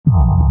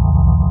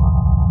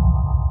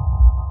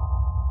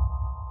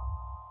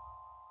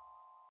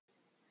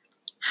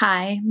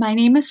Hi, my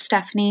name is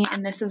Stephanie,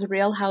 and this is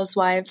Real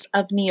Housewives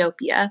of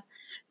Neopia.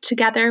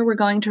 Together, we're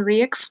going to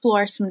re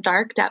explore some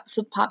dark depths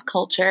of pop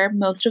culture,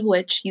 most of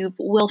which you've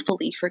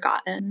willfully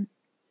forgotten.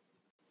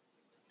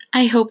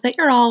 I hope that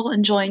you're all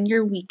enjoying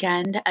your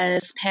weekend.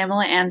 As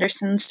Pamela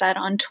Anderson said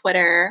on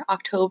Twitter,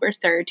 October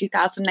 3rd,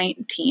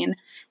 2019,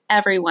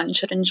 everyone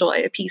should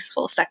enjoy a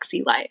peaceful,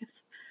 sexy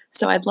life.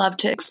 So I'd love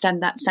to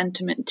extend that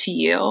sentiment to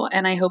you,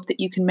 and I hope that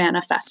you can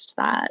manifest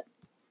that.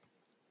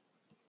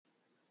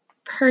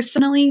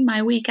 Personally,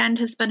 my weekend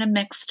has been a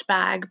mixed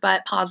bag,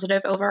 but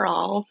positive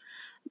overall.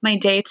 My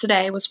day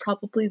today was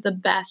probably the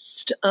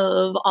best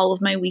of all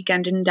of my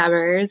weekend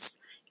endeavors.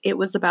 It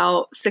was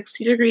about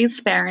 60 degrees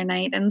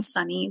Fahrenheit and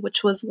sunny,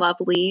 which was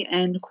lovely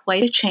and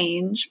quite a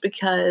change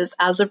because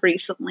as of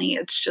recently,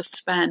 it's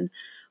just been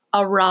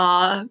a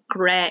raw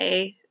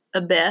gray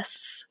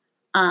abyss.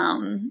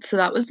 So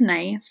that was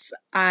nice.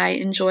 I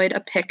enjoyed a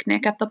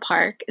picnic at the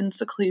park in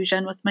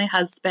seclusion with my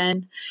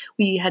husband.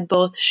 We had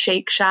both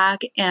Shake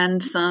Shack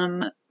and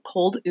some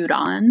cold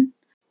udon.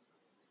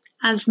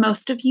 As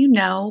most of you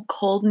know,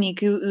 cold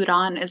Niku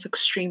udon is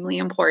extremely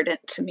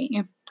important to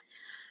me.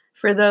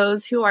 For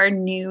those who are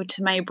new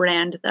to my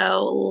brand,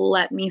 though,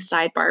 let me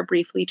sidebar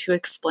briefly to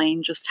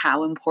explain just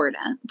how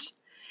important.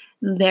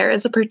 There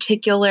is a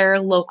particular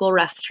local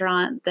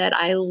restaurant that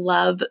I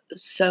love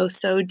so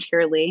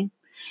dearly.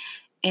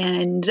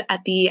 And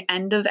at the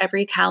end of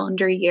every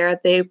calendar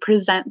year, they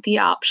present the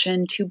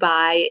option to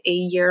buy a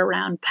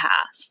year-round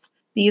pass.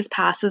 These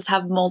passes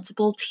have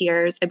multiple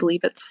tiers. I believe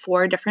it's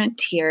 4 different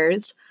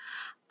tiers.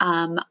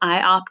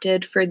 I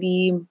opted for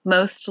the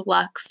most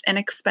luxe and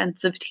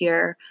expensive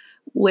tier,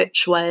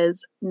 which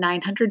was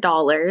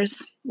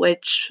 $900,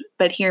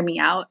 but hear me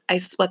out. I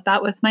split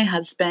that with my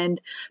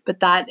husband, but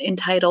that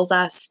entitles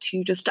us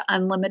to just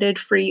unlimited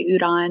free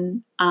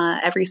udon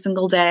every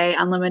single day,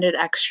 unlimited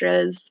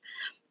extras,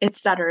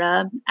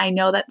 etc. I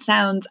know that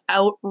sounds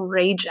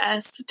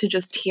outrageous to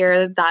just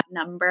hear that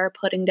number,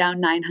 putting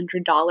down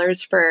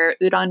 $900 for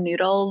udon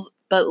noodles,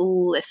 but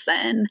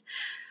listen.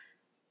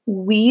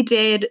 We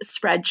did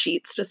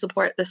spreadsheets to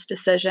support this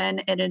decision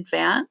in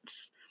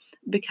advance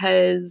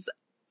because,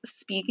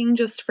 speaking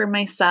just for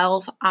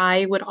myself,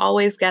 I would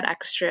always get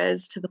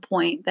extras to the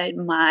point that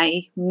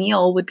my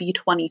meal would be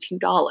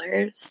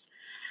 $22.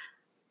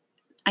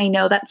 I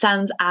know that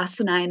sounds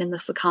asinine in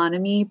this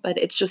economy, but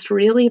it's just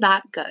really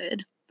that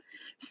good.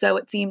 So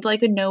it seemed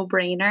like a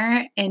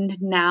no-brainer, and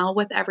now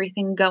with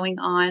everything going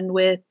on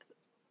with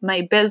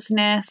my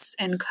business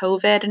and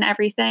COVID and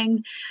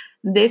everything,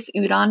 this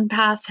udon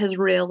pass has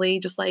really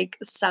just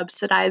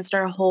subsidized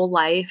our whole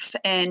life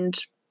and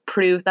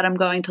proved that I'm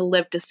going to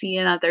live to see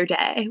another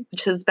day,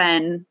 which has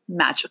been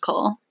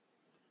magical.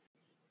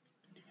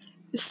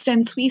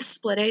 Since we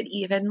split it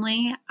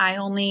evenly, I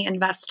only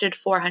invested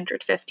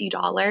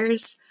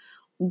 $450,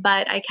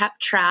 but I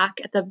kept track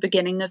at the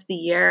beginning of the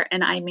year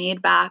and I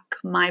made back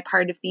my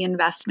part of the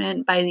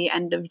investment by the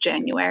end of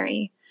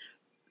January.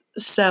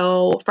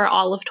 So for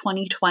all of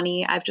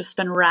 2020, I've just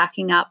been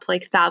racking up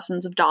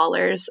thousands of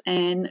dollars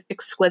in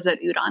exquisite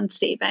udon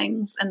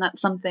savings. And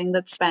that's something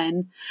that's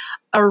been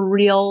a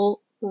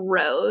real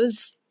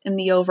rose in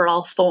the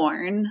overall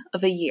thorn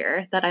of a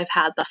year that I've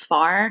had thus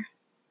far.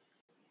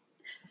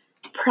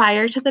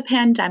 Prior to the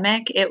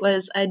pandemic, it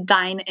was a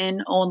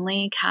dine-in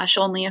only, cash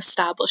only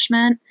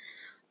establishment.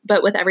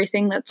 But with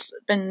everything that's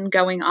been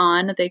going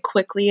on, they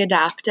quickly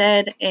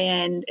adapted,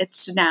 and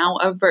it's now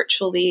a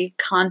virtually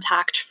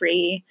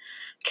contact-free,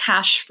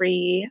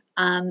 cash-free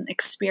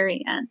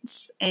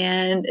experience.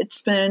 And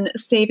it's been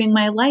saving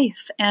my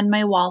life and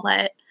my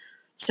wallet.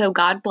 So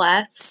God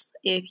bless.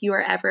 If you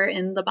are ever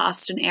in the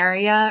Boston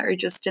area or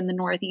just in the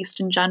Northeast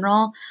in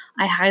general,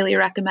 I highly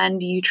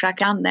recommend you trek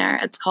down there.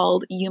 It's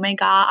called Yume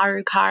ga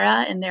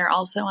Arukara, and they're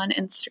also on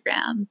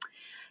Instagram.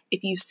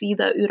 If you see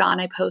the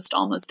udon I post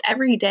almost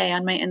every day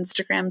on my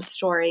Instagram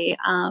story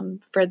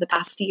for the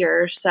past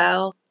year or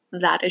so,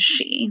 that is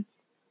she.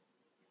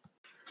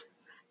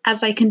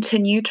 As I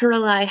continue to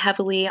rely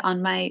heavily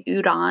on my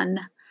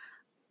udon,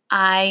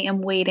 I am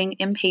waiting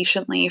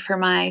impatiently for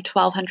my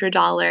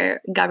 $1,200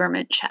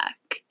 government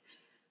check.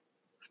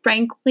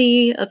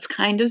 Frankly, it's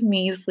kind of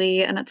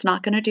measly and it's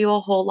not going to do a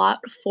whole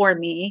lot for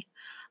me.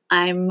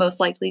 I'm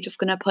most likely just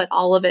going to put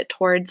all of it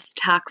towards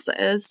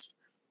taxes.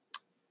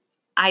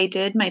 I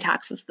did my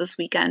taxes this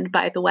weekend,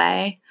 by the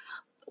way,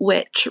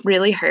 which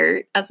really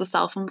hurt as a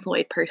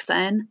self-employed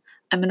person.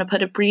 I'm going to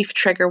put a brief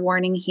trigger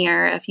warning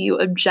here. If you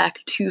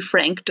object to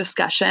frank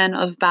discussion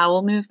of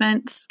bowel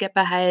movements, skip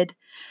ahead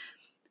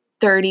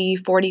 30,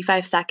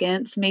 45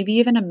 seconds, maybe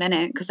even a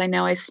minute, because I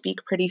know I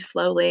speak pretty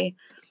slowly.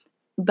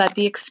 But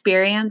the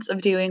experience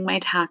of doing my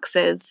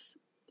taxes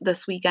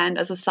this weekend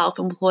as a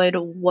self-employed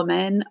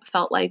woman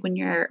felt like when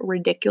you're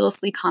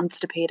ridiculously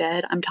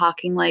constipated. I'm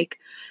talking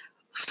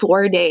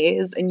 4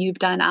 days and you've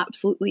done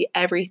absolutely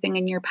everything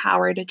in your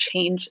power to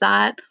change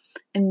that.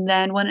 And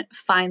then when it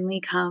finally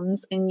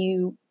comes and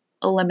you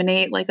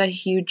eliminate a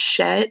huge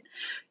shit,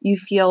 you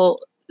feel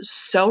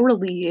so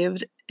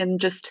relieved and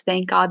just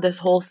thank God this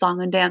whole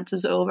song and dance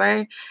is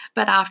over.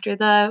 But after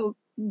the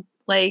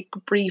like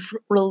brief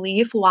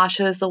relief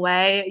washes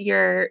away,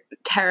 you're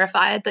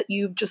terrified that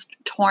you've just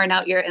torn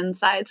out your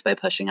insides by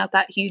pushing out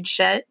that huge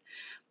shit.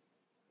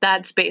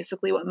 That's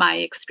basically what my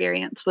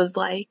experience was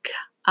like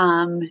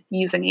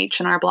using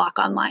H&R Block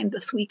online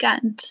this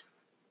weekend.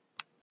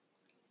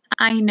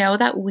 I know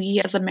that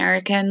we as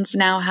Americans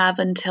now have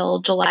until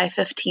July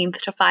 15th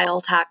to file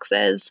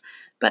taxes,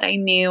 but I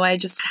knew I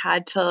just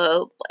had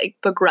to like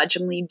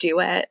begrudgingly do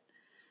it.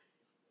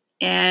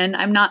 And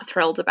I'm not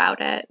thrilled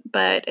about it,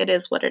 but it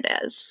is what it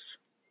is.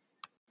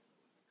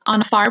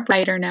 On a far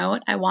brighter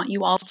note, I want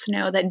you all to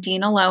know that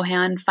Dina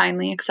Lohan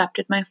finally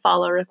accepted my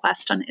follow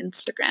request on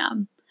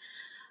Instagram.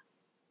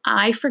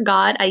 I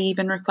forgot I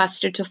even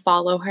requested to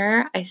follow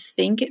her. I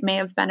think it may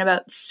have been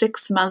about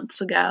 6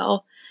 months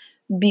ago,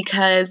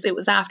 because it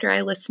was after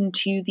I listened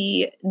to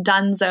the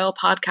Dunzo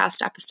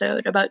podcast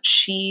episode about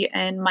she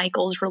and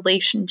Michael's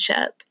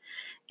relationship.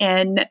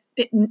 And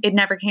it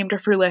never came to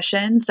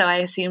fruition, so I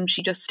assumed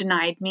she just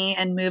denied me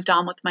and moved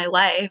on with my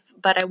life.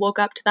 But I woke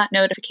up to that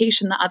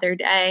notification the other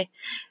day,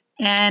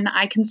 and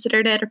I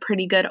considered it a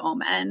pretty good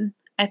omen.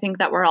 I think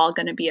that we're all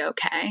going to be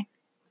okay.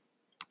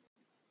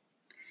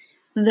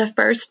 The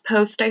first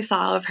post I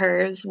saw of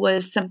hers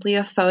was simply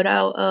a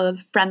photo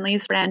of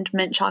Friendly's brand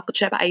mint chocolate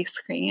chip ice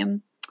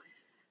cream,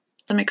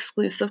 some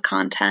exclusive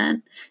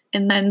content.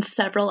 And then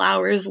several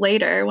hours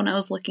later, when I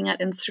was looking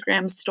at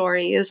Instagram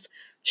stories,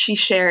 she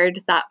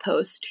shared that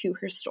post to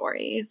her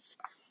stories.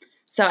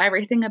 So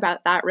everything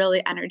about that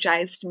really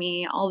energized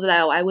me,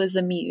 although I was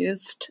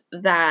amused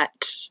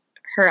that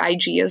her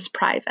IG is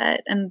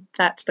private and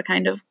that's the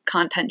kind of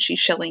content she's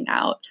shilling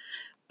out.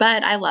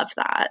 But I love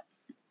that.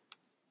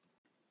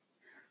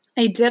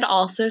 I did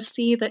also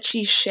see that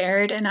she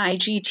shared an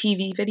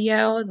IGTV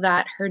video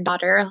that her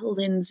daughter,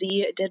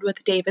 Lindsay, did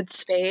with David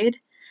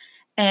Spade.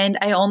 And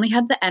I only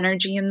had the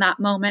energy in that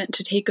moment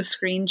to take a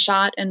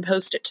screenshot and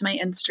post it to my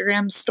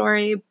Instagram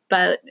story,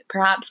 but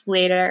perhaps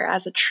later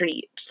as a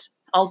treat,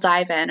 I'll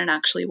dive in and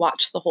actually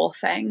watch the whole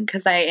thing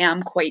because I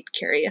am quite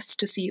curious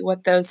to see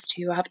what those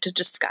two have to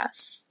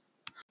discuss.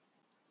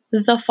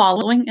 The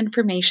following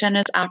information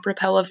is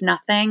apropos of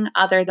nothing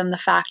other than the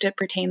fact it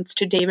pertains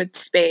to David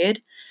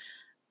Spade.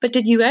 But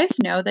did you guys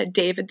know that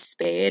David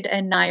Spade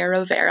and Naya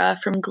Rivera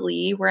from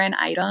Glee were an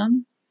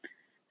item?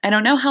 I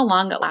don't know how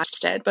long it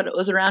lasted, but it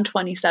was around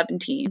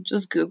 2017.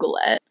 Just Google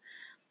it.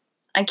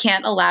 I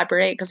can't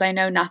elaborate because I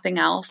know nothing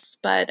else,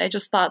 but I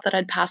just thought that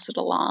I'd pass it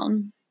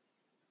along.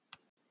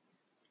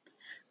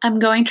 I'm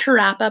going to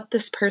wrap up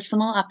this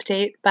personal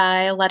update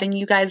by letting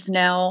you guys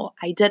know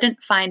I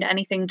didn't find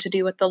anything to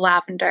do with the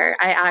lavender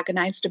I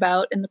agonized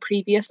about in the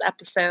previous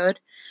episode.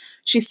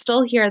 She's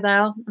still here,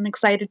 though. I'm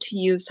excited to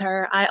use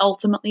her. I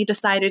ultimately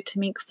decided to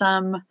make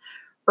some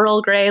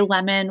Earl Grey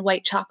lemon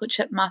white chocolate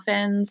chip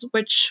muffins,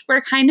 which were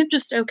kind of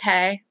just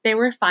okay. They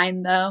were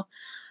fine, though.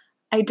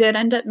 I did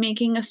end up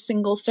making a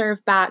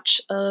single-serve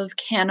batch of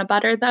canna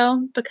butter,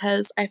 though,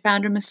 because I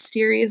found a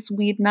mysterious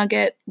weed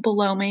nugget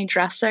below my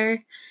dresser.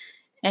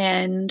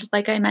 And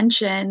like I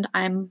mentioned,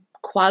 I'm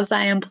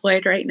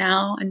quasi-employed right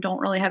now and don't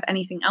really have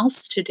anything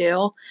else to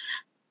do.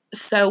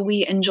 So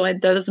we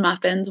enjoyed those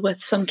muffins with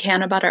some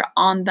canna butter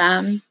on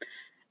them.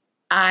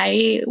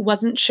 I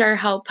wasn't sure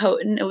how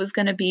potent it was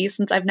going to be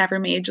since I've never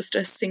made just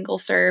a single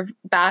serve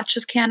batch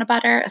of canna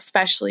butter,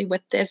 especially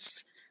with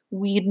this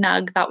weed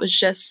nug that was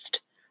just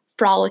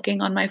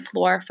frolicking on my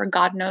floor for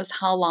God knows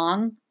how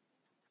long.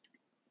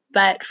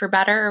 But for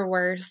better or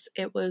worse,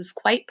 it was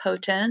quite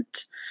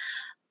potent.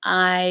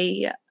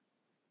 I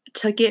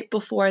took it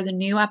before the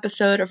new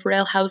episode of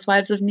Real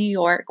Housewives of New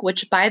York,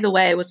 which, by the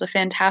way, was a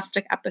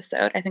fantastic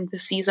episode. I think the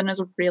season is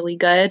really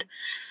good.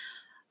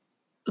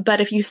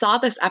 But if you saw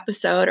this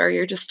episode or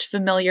you're just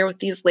familiar with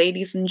these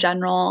ladies in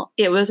general,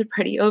 it was a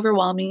pretty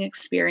overwhelming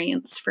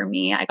experience for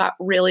me. I got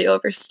really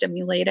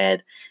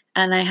overstimulated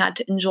and I had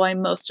to enjoy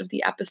most of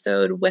the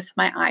episode with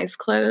my eyes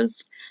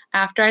closed.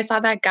 After I saw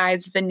that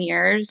guy's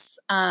veneers,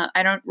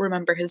 I don't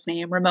remember his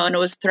name, Ramona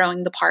was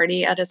throwing the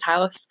party at his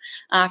house.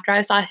 After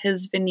I saw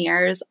his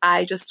veneers,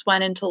 I just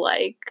went into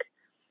like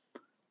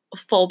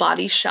full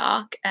body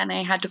shock and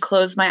I had to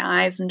close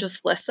my eyes and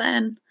just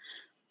listen.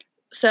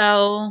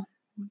 So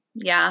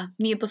yeah,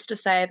 needless to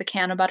say, the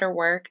canna butter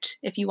worked.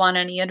 If you want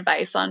any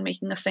advice on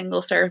making a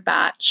single serve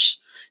batch,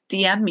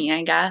 DM me,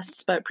 I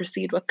guess, but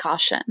proceed with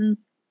caution.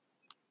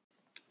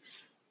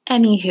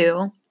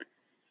 Anywho,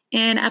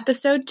 in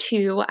episode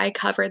 2, I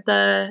covered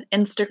the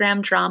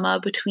Instagram drama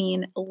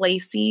between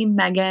Lacey,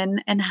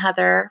 Megan, and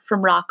Heather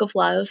from Rock of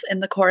Love in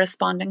the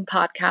corresponding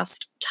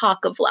podcast,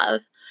 Talk of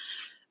Love.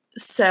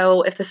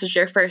 So if this is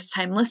your first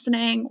time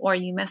listening or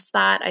you missed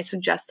that, I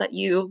suggest that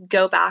you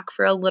go back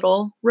for a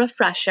little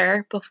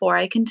refresher before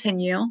I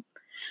continue.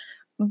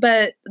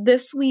 But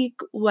this week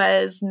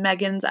was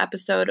Megan's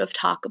episode of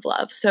Talk of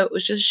Love, so it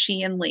was just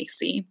she and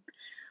Lacey.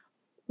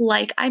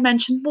 Like I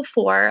mentioned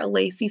before,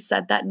 Lacey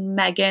said that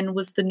Megan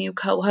was the new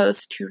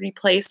co-host to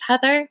replace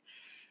Heather.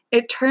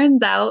 It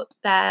turns out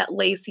that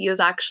Lacey is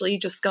actually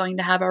just going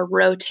to have a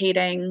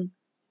rotating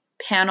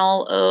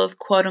panel of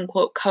quote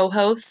unquote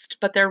co-hosts,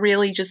 but they're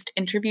really just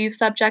interview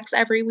subjects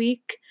every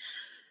week.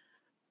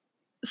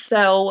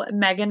 So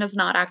Megan is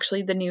not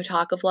actually the new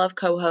Talk of Love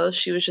co-host.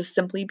 She was just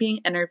simply being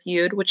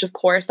interviewed, which of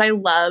course I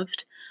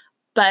loved.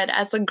 But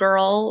as a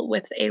girl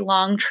with a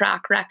long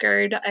track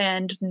record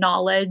and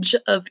knowledge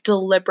of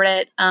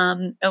deliberate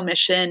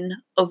omission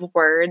of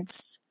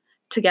words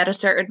to get a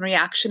certain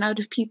reaction out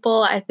of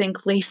people, I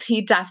think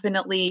Lacey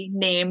definitely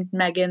named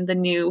Megan the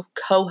new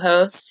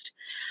co-host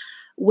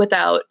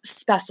without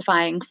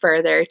specifying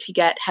further to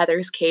get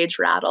Heather's cage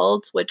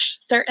rattled, which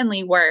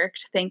certainly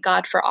worked. Thank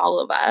God for all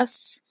of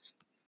us.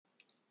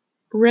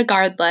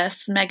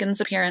 Regardless, Megan's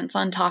appearance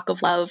on Talk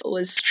of Love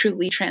was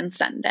truly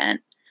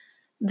transcendent.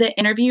 The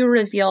interview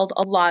revealed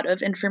a lot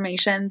of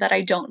information that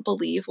I don't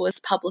believe was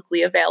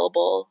publicly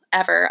available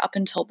ever up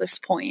until this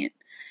point.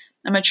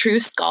 I'm a true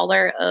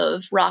scholar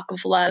of Rock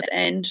of Love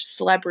and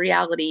celeb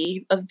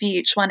reality, of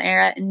VH1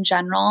 era in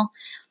general,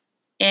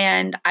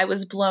 and I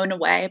was blown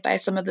away by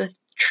some of the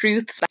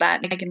truths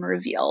that Megan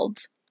revealed.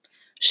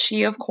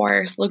 She, of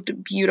course,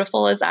 looked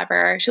beautiful as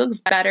ever. She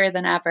looks better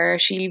than ever.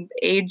 She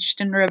aged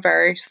in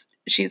reverse.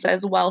 She's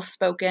as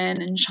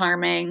well-spoken and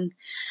charming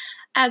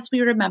as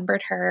we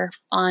remembered her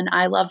on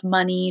I Love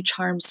Money,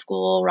 Charm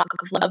School, Rock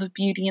of Love,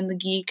 Beauty and the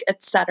Geek,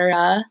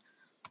 etc.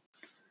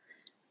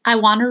 I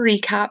want to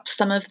recap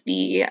some of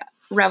the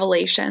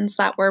revelations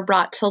that were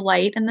brought to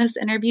light in this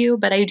interview,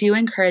 but I do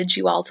encourage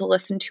you all to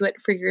listen to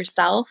it for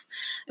yourself.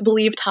 I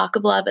believe Talk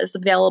of Love is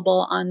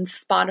available on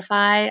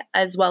Spotify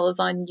as well as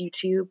on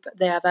YouTube.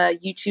 They have a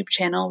YouTube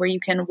channel where you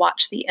can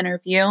watch the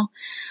interview.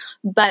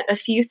 But a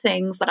few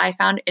things that I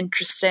found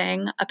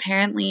interesting.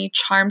 Apparently,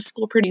 Charm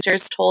School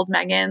producers told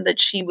Megan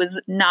that she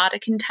was not a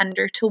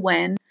contender to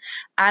win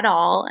at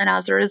all, and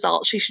as a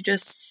result, she should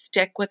just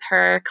stick with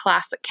her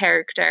classic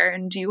character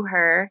and do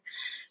her.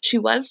 She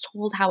was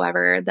told,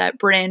 however, that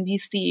Brandi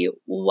C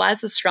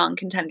was a strong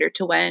contender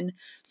to win,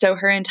 so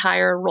her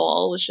entire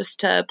role was just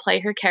to play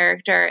her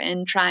character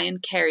and try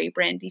and carry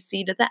Brandi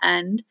C to the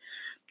end.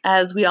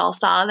 As we all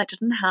saw, that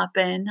didn't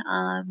happen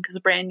because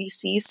Brandi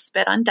C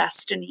spit on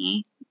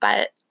Destiny,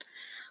 but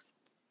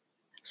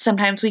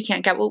sometimes we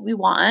can't get what we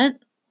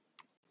want.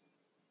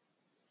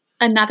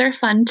 Another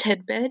fun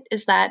tidbit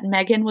is that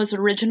Megan was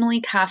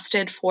originally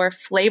casted for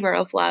Flavor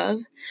of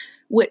Love,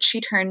 which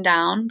she turned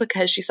down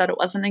because she said it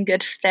wasn't a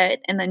good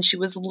fit, and then she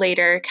was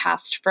later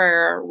cast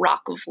for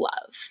Rock of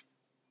Love.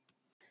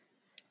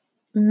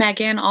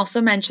 Megan also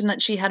mentioned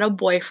that she had a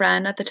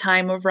boyfriend at the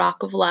time of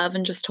Rock of Love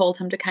and just told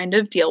him to kind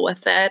of deal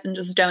with it and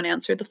just don't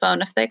answer the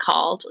phone if they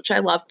called, which I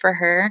love for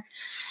her.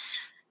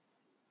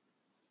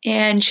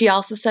 And she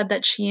also said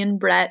that she and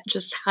Brett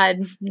just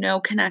had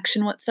no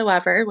connection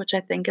whatsoever, which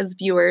I think as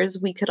viewers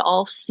we could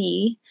all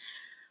see.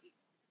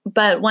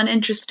 But one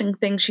interesting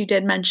thing she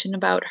did mention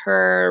about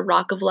her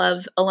Rock of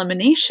Love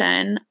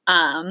elimination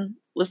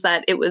was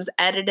that it was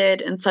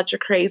edited in such a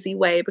crazy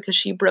way because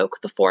she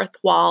broke the fourth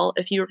wall.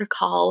 If you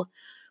recall,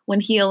 when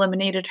he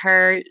eliminated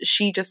her,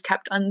 she just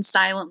kept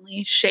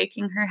silently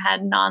shaking her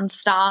head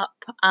nonstop.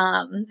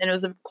 And it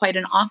was quite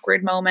an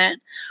awkward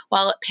moment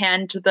while it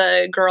panned to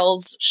the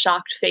girls'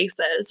 shocked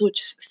faces,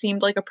 which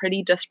seemed like a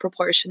pretty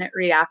disproportionate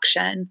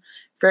reaction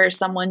for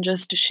someone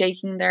just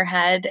shaking their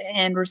head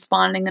and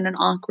responding in an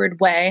awkward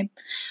way.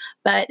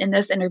 But in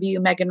this interview,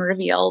 Megan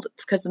revealed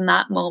it's because in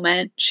that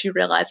moment, she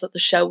realized that the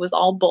show was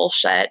all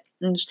bullshit.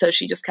 And so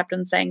she just kept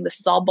on saying, this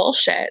is all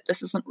bullshit.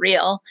 This isn't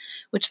real,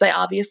 which they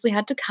obviously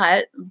had to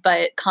cut.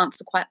 But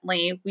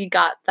consequently, we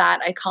got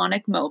that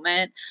iconic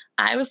moment.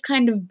 I was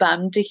kind of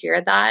bummed to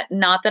hear that.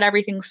 Not that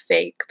everything's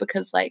fake,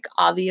 because, like,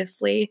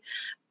 obviously,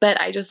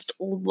 but I just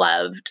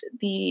loved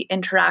the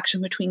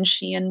interaction between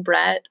she and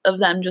Brett, of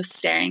them just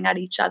staring at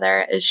each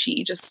other as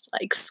she just,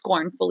 like,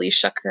 scornfully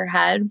shook her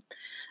head.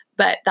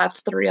 But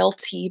that's the real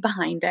tea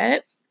behind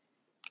it.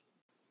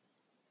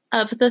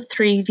 Of the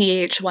 3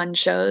 VH1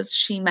 shows,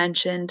 she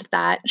mentioned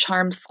that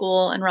Charm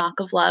School and Rock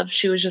of Love,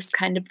 she was just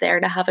kind of there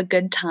to have a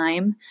good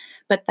time,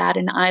 but that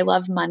in I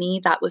Love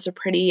Money, that was a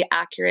pretty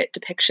accurate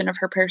depiction of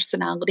her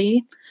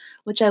personality,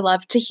 which I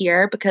love to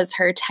hear because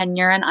her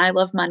tenure in I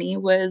Love Money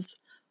was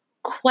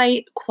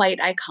quite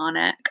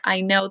iconic.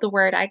 I know the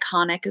word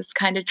iconic is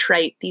kind of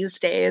trite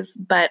these days,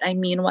 but I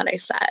mean what I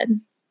said.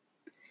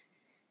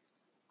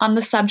 On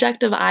the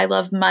subject of I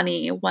Love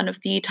Money, one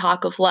of the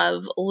Talk of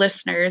Love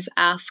listeners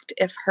asked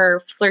if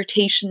her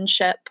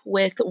flirtationship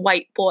with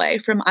White Boy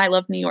from I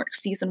Love New York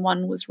Season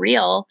 1 was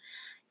real,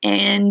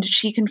 and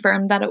she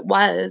confirmed that it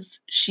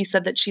was. She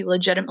said that she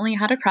legitimately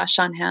had a crush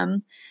on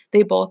him.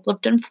 They both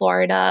lived in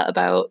Florida,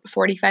 about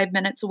 45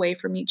 minutes away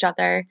from each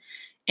other,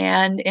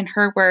 and in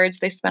her words,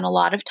 they spent a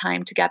lot of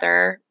time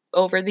together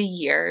over the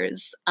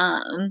years.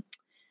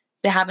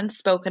 They haven't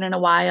spoken in a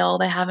while.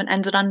 They haven't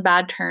ended on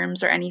bad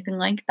terms or anything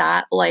like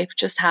that. Life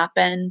just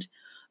happened.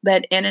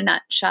 But in a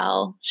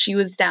nutshell, she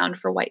was down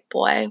for White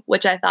Boy,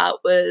 which I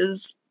thought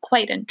was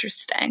quite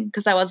interesting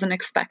because I wasn't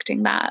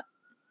expecting that.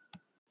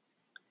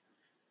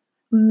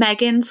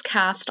 Megan's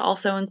cast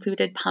also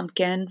included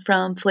Pumpkin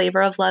from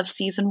Flavor of Love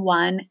Season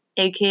 1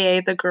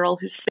 aka the girl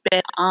who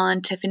spit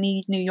on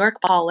Tiffany New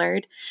York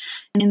Pollard.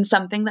 And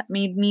something that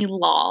made me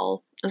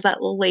lol is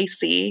that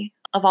Lacey,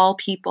 of all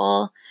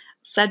people,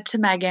 said to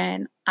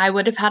Megan, "I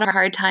would have had a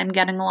hard time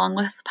getting along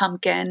with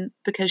Pumpkin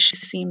because she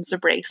seems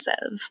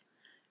abrasive."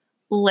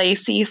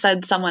 Lacey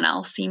said someone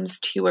else seems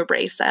too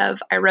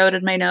abrasive. I wrote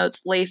in my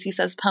notes, Lacey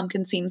says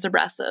Pumpkin seems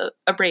abrasive,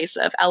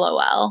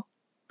 lol.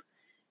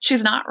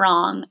 She's not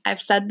wrong.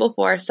 I've said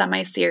before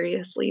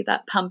semi-seriously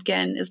that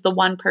Pumpkin is the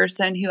one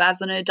person who,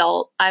 as an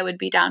adult, I would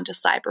be down to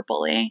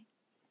cyberbully.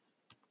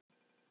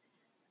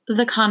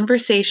 The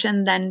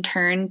conversation then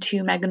turned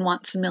to Megan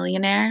Wants a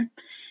Millionaire.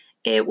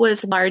 It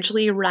was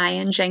largely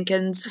Ryan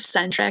Jenkins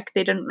centric.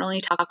 They didn't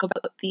really talk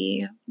about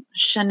the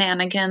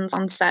shenanigans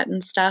on set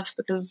and stuff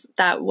because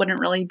that wouldn't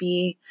really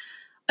be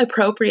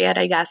appropriate,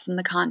 I guess, in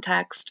the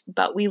context.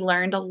 But we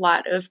learned a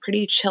lot of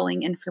pretty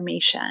chilling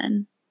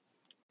information.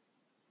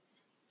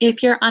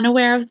 If you're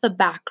unaware of the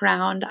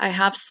background, I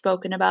have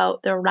spoken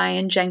about the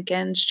Ryan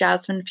Jenkins,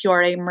 Jasmine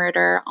Fiore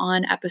murder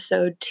on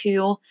episode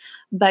 2,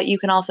 but you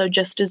can also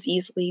just as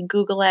easily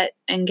Google it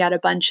and get a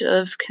bunch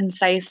of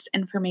concise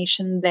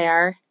information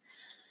there.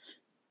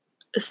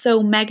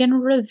 So Megan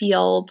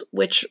revealed,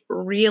 which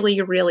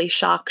really, really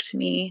shocked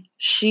me,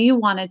 she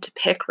wanted to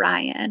pick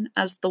Ryan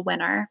as the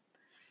winner.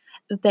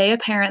 They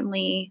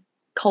apparently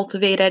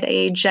cultivated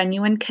a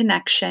genuine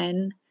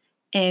connection,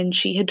 and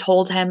she had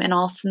told him in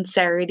all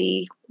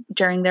sincerity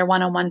during their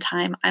one-on-one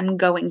time, "I'm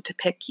going to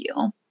pick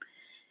you."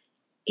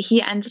 He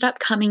ended up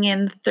coming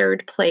in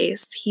third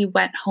place. He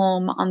went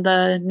home on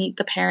the Meet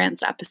the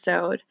Parents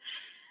episode.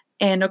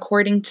 And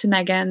according to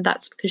Megan,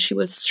 that's because she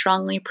was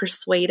strongly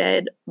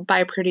persuaded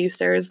by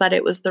producers that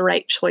it was the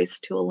right choice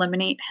to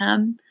eliminate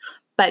him.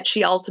 But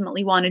she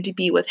ultimately wanted to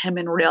be with him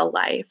in real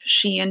life.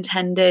 She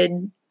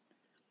intended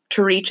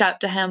to reach out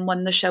to him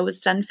when the show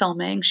was done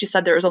filming. She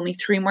said there was only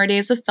 3 more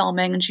days of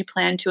filming, and she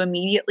planned to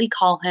immediately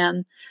call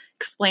him,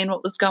 explain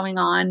what was going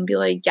on, and be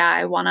like, "Yeah,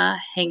 I want to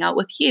hang out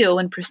with you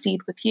and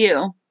proceed with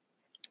you."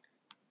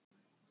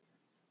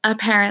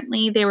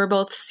 Apparently, they were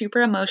both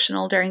super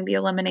emotional during the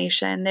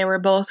elimination. They were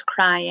both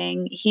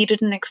crying. He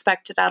didn't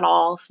expect it at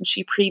all since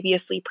she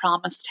previously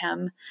promised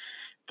him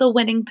the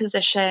winning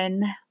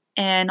position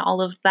and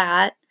all of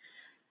that.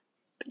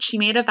 But she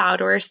made a vow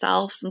to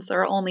herself, since there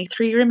were only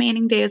 3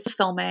 remaining days of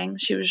filming,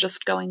 she was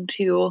just going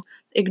to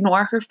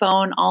ignore her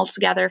phone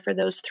altogether for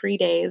those 3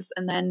 days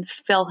and then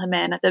fill him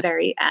in at the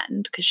very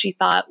end, because she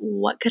thought,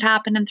 what could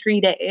happen in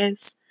 3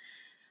 days?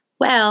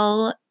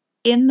 Well,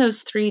 in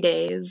those 3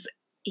 days,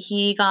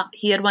 he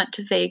had went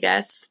to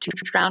Vegas to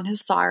drown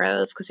his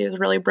sorrows because he was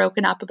really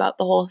broken up about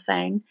the whole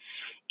thing.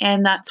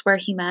 And that's where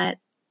he met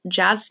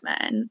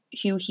Jasmine,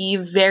 who he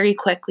very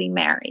quickly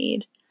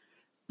married.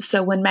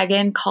 So when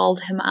Megan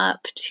called him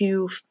up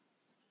to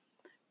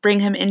bring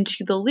him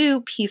into the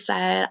loop, he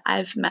said,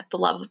 "I've met the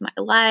love of my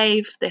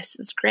life. This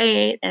is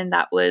great." And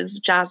that was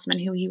Jasmine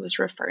who he was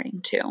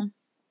referring to.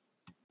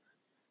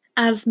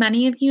 As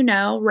many of you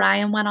know,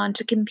 Ryan went on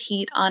to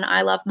compete on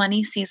I Love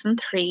Money Season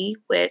 3,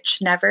 which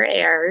never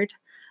aired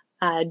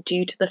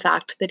due to the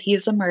fact that he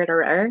is a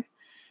murderer.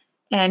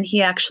 And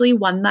he actually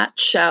won that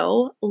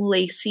show.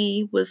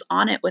 Lacey was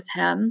on it with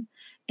him.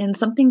 And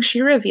something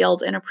she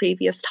revealed in a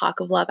previous Talk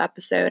of Love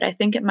episode, I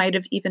think it might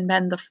have even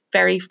been the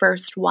very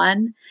first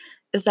one,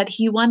 is that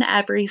he won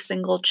every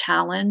single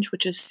challenge,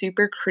 which is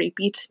super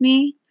creepy to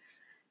me.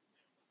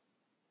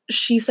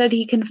 She said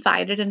he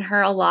confided in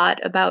her a lot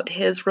about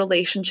his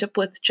relationship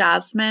with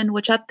Jasmine,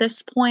 which at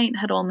this point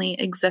had only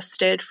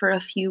existed for a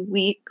few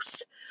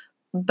weeks,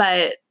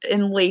 but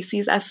in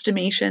Lacey's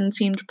estimation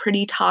seemed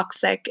pretty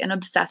toxic and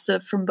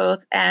obsessive from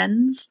both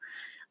ends.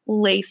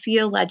 Lacey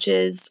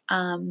alleges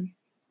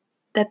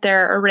that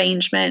their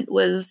arrangement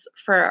was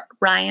for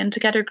Ryan to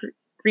get a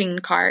green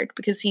card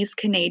because he's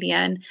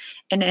Canadian,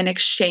 and in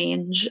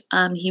exchange,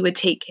 he would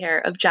take care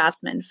of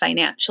Jasmine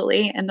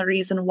financially. And the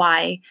reason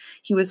why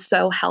he was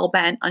so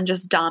hell-bent on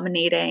just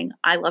dominating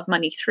I Love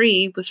Money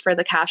 3 was for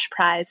the cash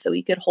prize, so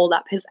he could hold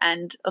up his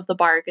end of the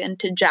bargain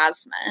to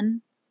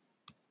Jasmine.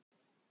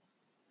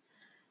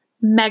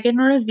 Megan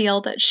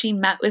revealed that she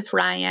met with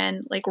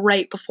Ryan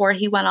right before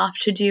he went off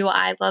to do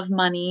I Love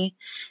Money,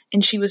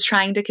 and she was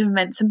trying to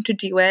convince him to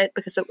do it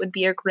because it would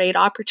be a great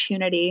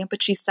opportunity.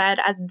 But she said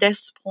at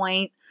this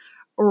point,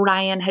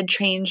 Ryan had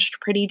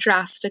changed pretty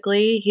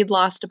drastically. He'd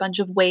lost a bunch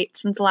of weight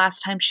since the last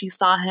time she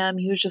saw him.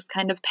 He was just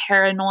kind of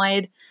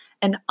paranoid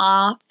and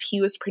off. He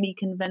was pretty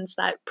convinced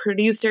that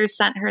producers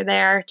sent her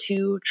there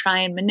to try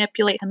and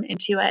manipulate him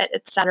into it,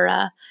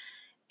 etc.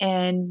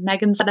 And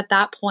Megan said at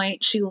that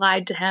point she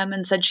lied to him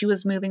and said she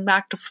was moving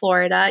back to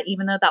Florida,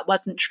 even though that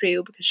wasn't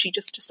true, because she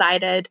just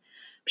decided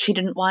she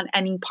didn't want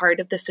any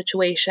part of the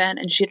situation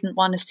and she didn't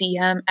want to see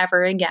him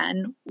ever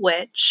again,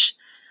 which,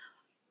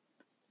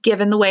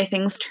 given the way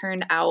things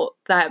turned out,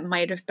 that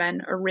might have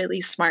been a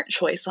really smart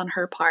choice on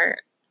her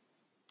part.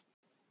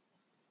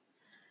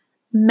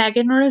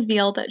 Megan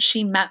revealed that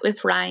she met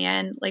with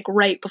Ryan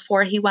right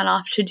before he went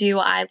off to do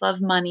I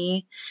Love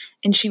Money,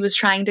 and she was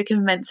trying to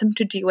convince him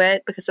to do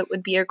it because it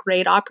would be a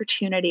great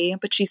opportunity.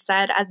 But she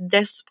said at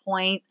this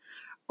point,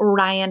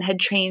 Ryan had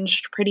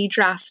changed pretty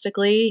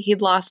drastically.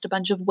 He'd lost a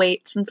bunch of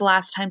weight since the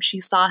last time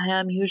she saw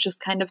him. He was just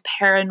kind of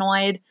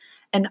paranoid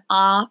and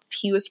off.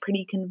 He was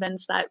pretty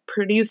convinced that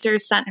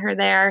producers sent her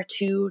there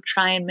to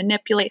try and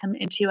manipulate him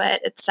into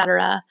it,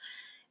 etc.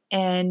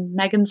 And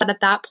Megan said at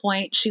that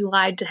point she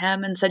lied to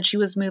him and said she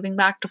was moving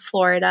back to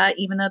Florida,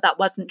 even though that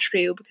wasn't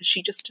true, because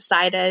she just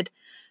decided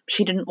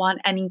she didn't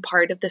want any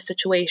part of the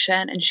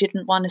situation and she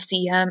didn't want to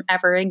see him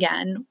ever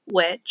again,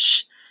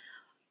 which,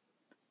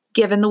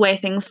 given the way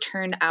things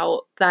turned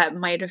out, that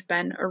might have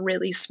been a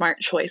really smart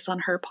choice on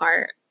her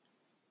part.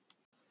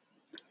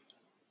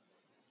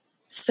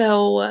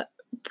 So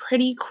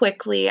pretty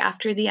quickly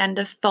after the end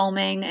of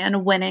filming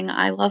and winning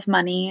I Love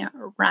Money,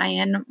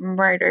 Ryan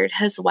murdered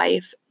his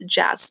wife,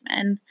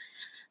 Jasmine.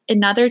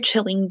 Another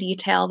chilling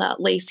detail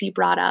that Lacey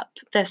brought up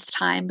this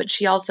time, but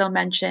she also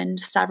mentioned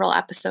several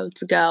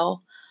episodes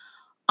ago.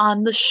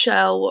 On the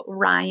show,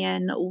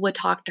 Ryan would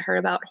talk to her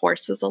about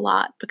horses a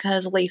lot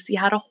because Lacey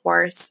had a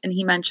horse, and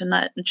he mentioned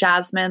that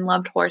Jasmine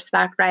loved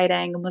horseback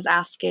riding and was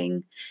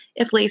asking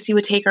if Lacey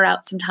would take her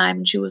out sometime,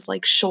 and she was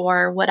like,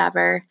 sure,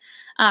 whatever.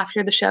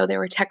 After the show, they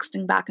were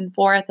texting back and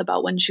forth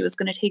about when she was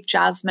going to take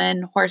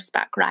Jasmine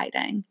horseback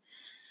riding.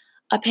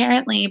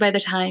 Apparently, by the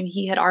time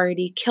he had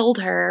already killed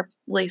her,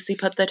 Lacey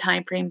put the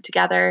time frame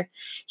together.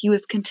 He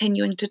was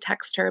continuing to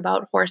text her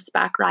about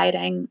horseback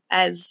riding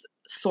as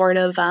sort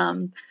of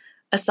a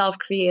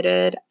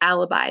self-created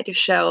alibi to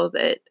show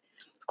that,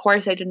 of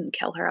course, I didn't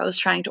kill her. I was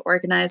trying to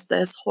organize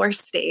this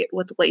horse date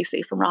with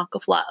Lacey from Rock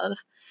of Love.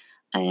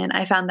 And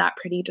I found that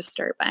pretty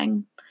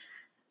disturbing.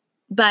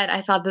 But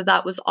I thought that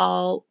that was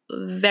all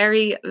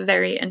very,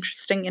 very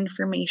interesting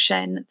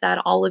information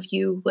that all of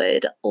you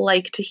would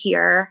like to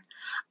hear.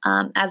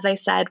 As I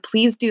said,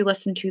 please do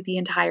listen to the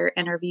entire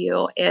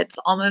interview. It's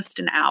almost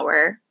an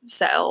hour,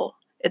 so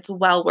it's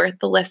well worth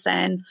the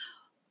listen.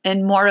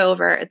 And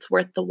moreover, it's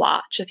worth the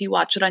watch if you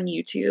watch it on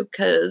YouTube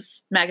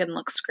because Megan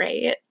looks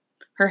great.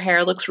 Her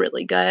hair looks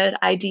really good.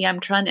 I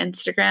DM'd her on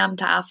Instagram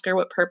to ask her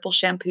what purple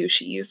shampoo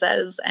she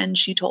uses, and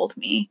she told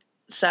me.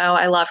 So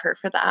I love her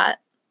for that.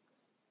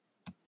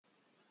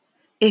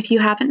 If you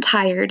haven't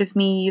tired of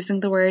me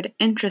using the word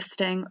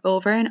interesting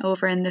over and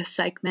over in this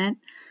segment,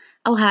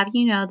 I'll have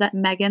you know that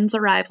Megan's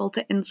arrival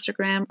to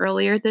Instagram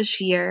earlier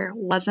this year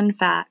was, in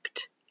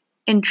fact,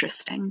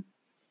 interesting.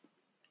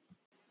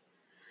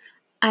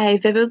 I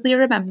vividly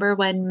remember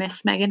when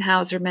Miss Megan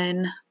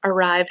Hauserman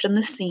arrived on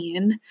the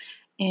scene,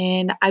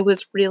 and I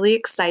was really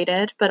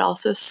excited but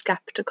also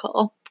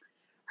skeptical.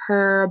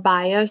 Her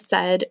bio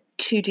said,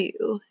 to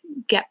do,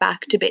 get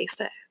back to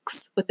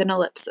basics, with an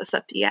ellipsis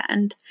at the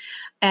end.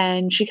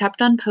 And she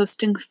kept on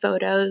posting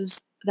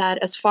photos that,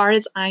 as far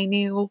as I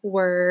knew,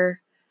 were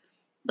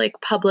like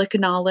public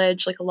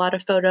knowledge, like a lot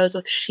of photos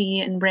with she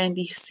and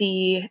Brandy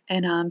C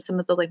and some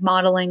of the like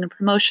modeling and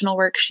promotional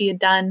work she had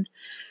done.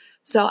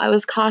 So I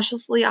was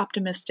cautiously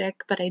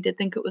optimistic, but I did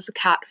think it was a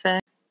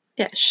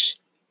catfish-ish.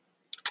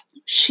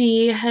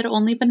 She had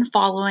only been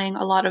following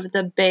a lot of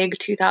the big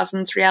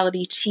 2000s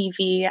reality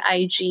TV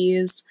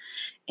IGs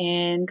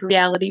and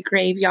Reality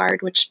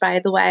Graveyard, which, by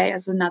the way,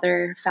 is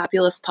another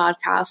fabulous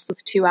podcast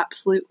with two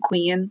absolute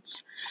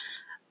queens.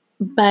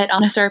 But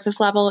on a surface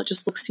level, it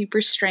just looked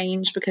super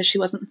strange because she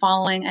wasn't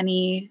following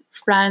any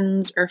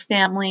friends or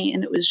family,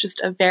 and it was just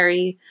a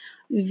very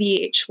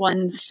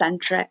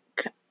VH1-centric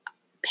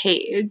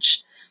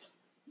page.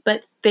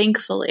 But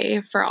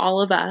thankfully for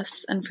all of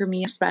us, and for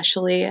me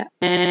especially,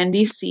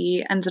 Brandy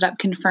C ended up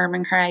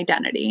confirming her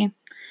identity.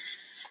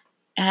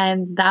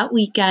 And that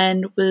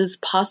weekend was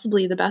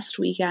possibly the best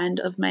weekend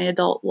of my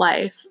adult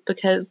life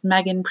because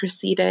Megan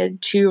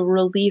proceeded to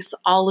release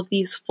all of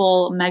these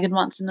full Megan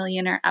Wants a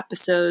Millionaire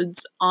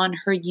episodes on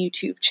her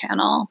YouTube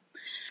channel.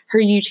 Her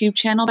YouTube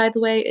channel, by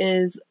the way,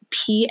 is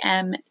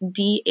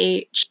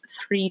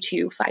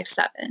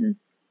PMDH3257.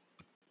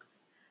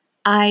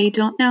 I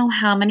don't know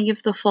how many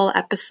of the full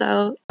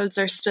episodes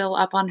are still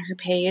up on her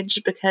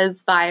page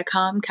because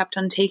Viacom kept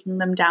on taking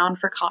them down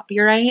for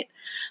copyright.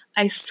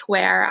 I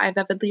swear, I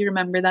vividly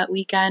remember that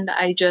weekend.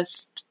 I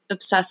just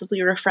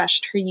obsessively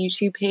refreshed her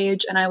YouTube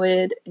page and I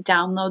would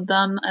download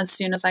them as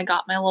soon as I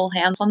got my little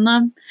hands on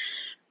them.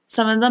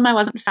 Some of them I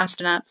wasn't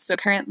fast enough, so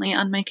currently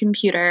on my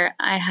computer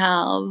I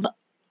have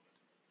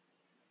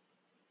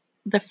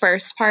the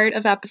first part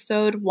of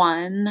episode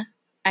 1.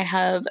 I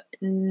have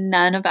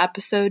none of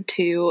episode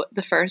 2,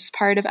 the first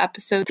part of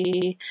episode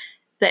 3,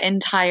 the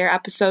entire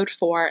episode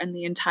 4, and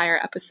the entire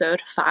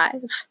episode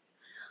 5.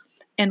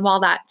 And while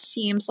that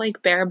seems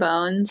like bare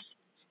bones,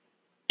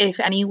 if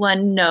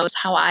anyone knows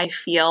how I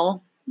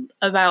feel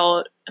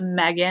about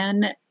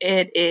Megan,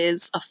 it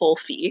is a full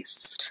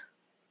feast.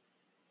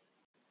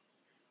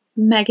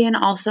 Megan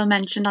also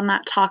mentioned on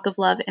that Talk of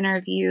Love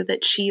interview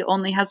that she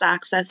only has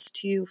access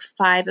to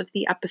 5 of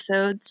the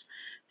episodes.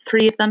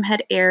 3 of them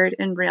had aired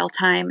in real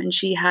time, and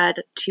she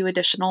had 2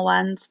 additional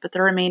ones, but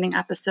the remaining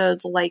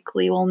episodes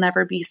likely will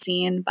never be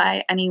seen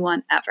by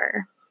anyone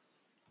ever.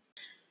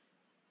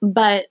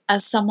 But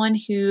as someone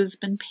who's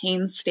been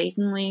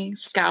painstakingly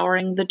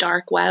scouring the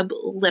dark web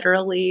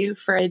literally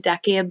for a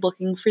decade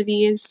looking for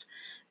these,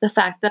 the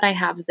fact that I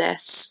have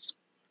this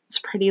is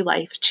pretty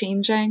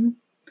life-changing.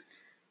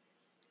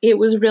 It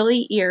was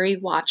really eerie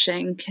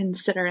watching,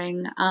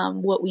 considering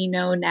what we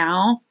know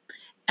now.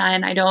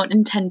 And I don't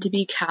intend to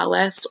be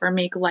callous or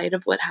make light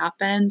of what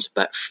happened,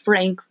 but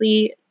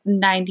frankly,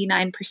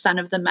 99%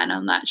 of the men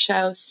on that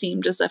show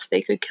seemed as if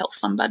they could kill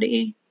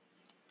somebody.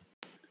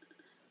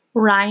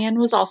 Ryan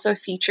was also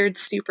featured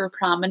super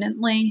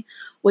prominently,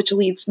 which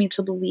leads me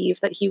to believe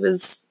that he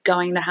was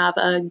going to have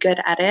a good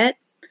edit.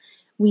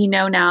 We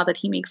know now that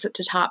he makes it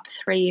to top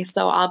 3,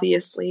 so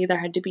obviously there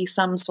had to be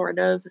some sort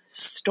of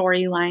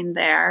storyline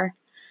there.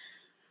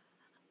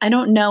 I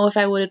don't know if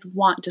I would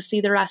want to see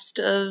the rest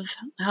of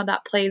how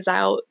that plays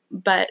out,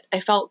 but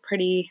I felt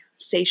pretty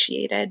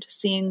satiated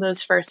seeing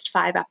those first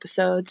 5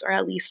 episodes, or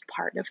at least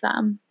part of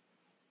them.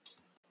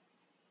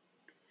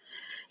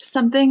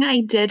 Something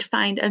I did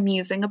find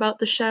amusing about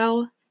the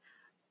show,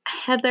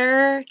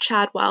 Heather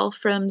Chadwell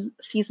from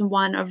season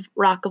 1 of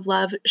Rock of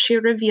Love, she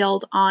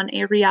revealed on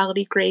a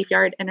Reality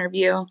Graveyard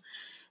interview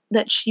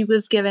that she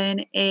was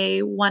given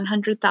a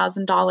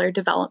 $100,000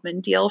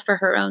 development deal for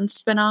her own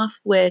spinoff,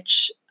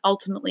 which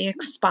ultimately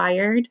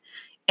expired,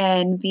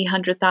 and the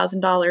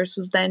 $100,000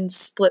 was then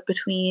split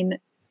between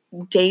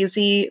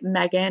Daisy,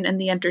 Megan, and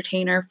The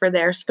Entertainer for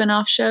their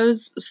spinoff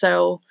shows.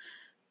 So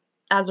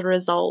as a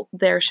result,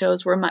 their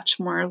shows were much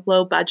more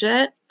low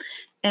budget.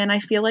 And I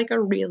feel like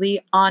a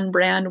really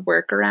on-brand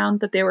workaround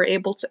that they were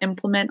able to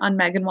implement on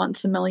Megan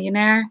Wants a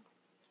Millionaire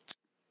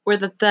were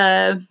that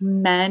the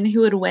men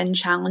who would win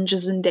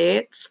challenges and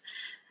dates,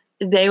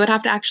 they would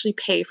have to actually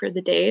pay for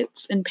the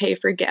dates and pay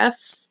for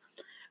gifts,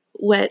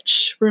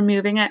 which,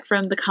 removing it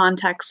from the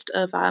context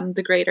of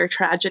the greater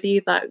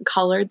tragedy that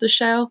colored the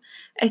show,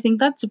 I think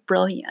that's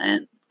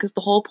brilliant, because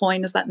the whole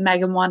point is that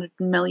Megan wanted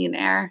a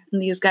millionaire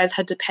and these guys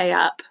had to pay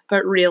up,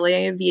 but really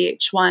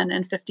VH1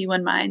 and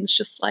 51 Minds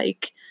just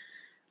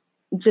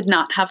did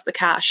not have the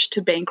cash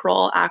to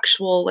bankroll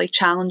actual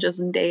challenges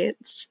and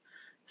dates.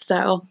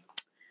 So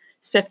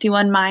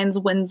 51 Minds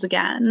wins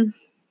again.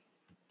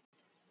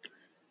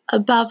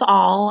 Above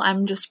all,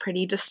 I'm just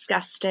pretty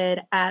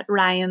disgusted at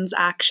Ryan's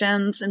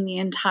actions and the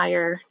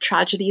entire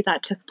tragedy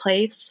that took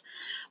place.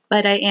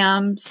 But I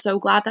am so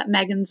glad that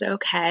Megan's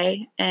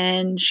okay,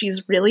 and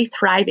she's really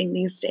thriving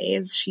these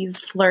days.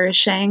 She's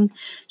flourishing.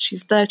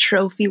 She's the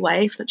trophy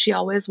wife that she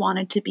always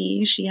wanted to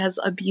be. She has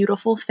a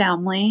beautiful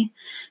family,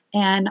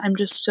 and I'm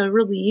just so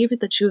relieved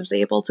that she was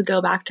able to go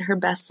back to her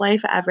best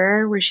life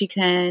ever, where she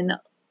can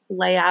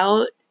lay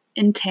out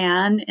and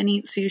tan and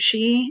eat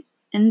sushi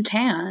and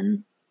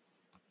tan.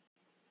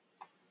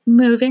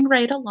 Moving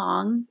right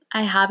along,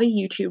 I have a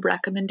YouTube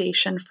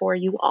recommendation for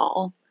you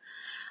all.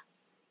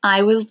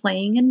 I was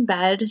laying in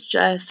bed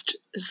just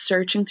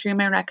searching through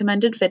my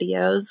recommended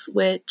videos,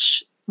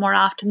 which more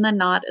often than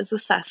not is a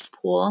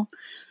cesspool,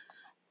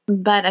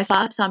 but I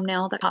saw a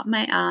thumbnail that caught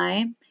my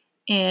eye,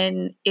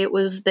 and it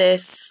was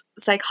this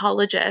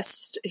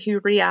psychologist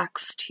who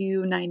reacts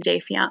to 90 Day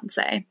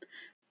Fiancé.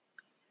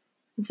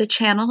 The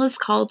channel is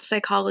called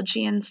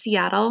Psychology in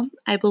Seattle.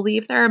 I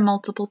believe there are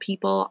multiple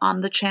people on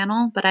the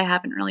channel, but I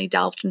haven't really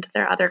delved into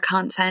their other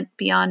content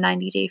beyond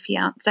 90 Day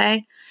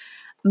Fiancé.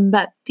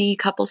 But the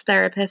couples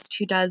therapist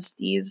who does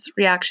these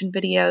reaction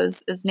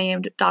videos is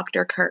named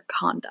Dr. Kirk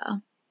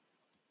Honda.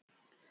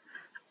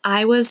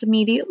 I was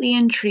immediately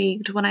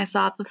intrigued when I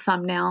saw the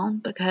thumbnail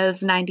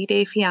because 90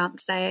 Day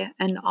Fiancé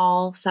and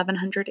all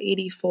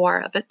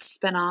 784 of its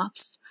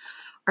spinoffs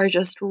are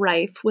just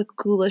rife with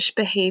ghoulish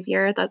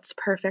behavior that's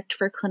perfect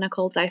for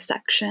clinical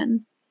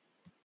dissection.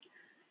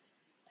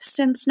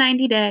 Since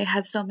 90 Day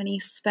has so many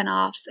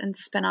spinoffs and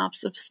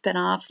spinoffs of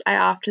spinoffs, I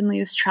often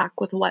lose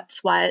track with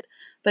what's what,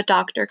 but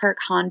Dr. Kirk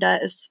Honda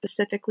is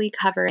specifically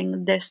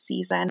covering this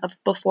season of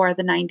Before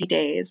the 90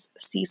 Days,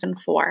 Season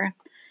 4.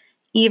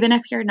 Even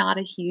if you're not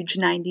a huge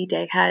 90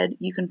 Day head,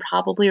 you can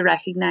probably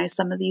recognize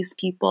some of these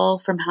people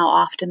from how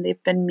often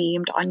they've been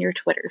memed on your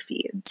Twitter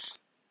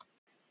feeds.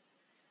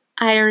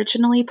 I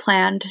originally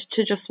planned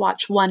to just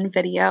watch one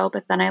video,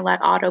 but then I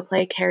let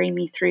autoplay carry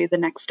me through the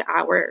next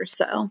hour or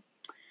so.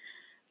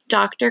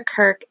 Dr.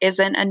 Kirk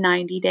isn't a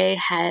 90 Day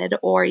head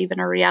or even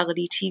a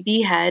reality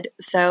TV head,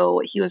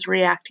 so he was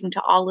reacting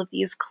to all of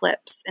these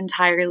clips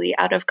entirely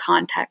out of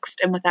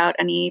context and without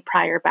any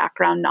prior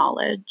background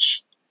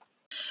knowledge.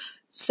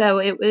 So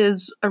it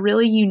was a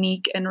really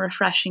unique and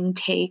refreshing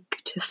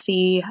take to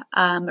see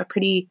a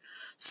pretty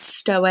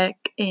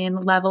stoic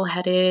and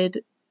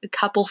level-headed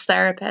couples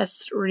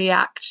therapist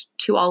react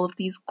to all of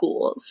these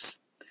ghouls.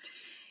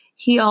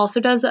 He also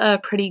does a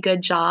pretty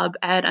good job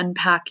at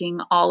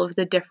unpacking all of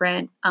the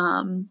different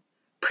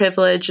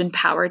privilege and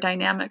power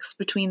dynamics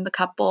between the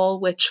couple,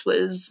 which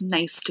was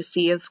nice to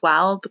see as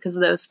well, because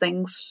those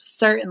things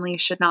certainly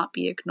should not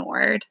be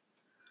ignored.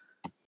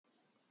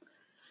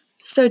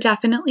 So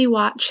definitely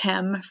watch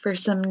him for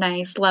some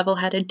nice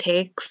level-headed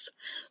takes,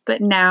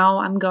 but now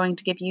I'm going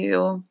to give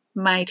you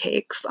my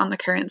takes on the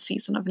current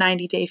season of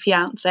 90 Day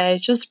Fiancé.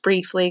 Just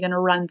briefly going to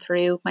run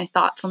through my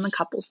thoughts on the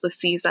couples this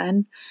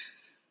season.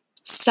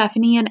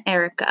 Stephanie and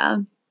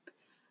Erica.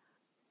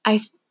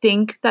 I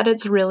think that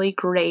it's really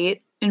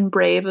great and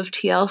brave of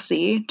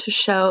TLC to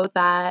show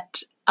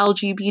that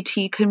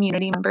LGBT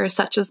community members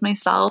such as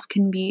myself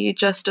can be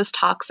just as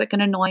toxic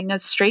and annoying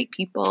as straight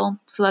people.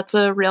 So that's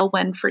a real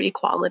win for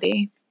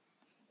equality.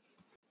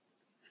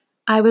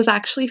 I was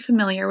actually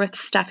familiar with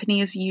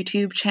Stephanie's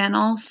YouTube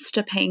channel,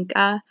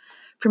 Stepanka,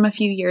 from a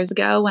few years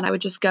ago when I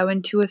would just go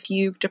into a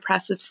fugue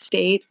depressive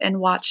state and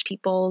watch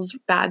people's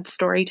bad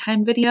story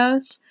time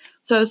videos.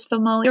 So I was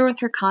familiar with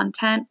her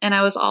content, and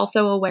I was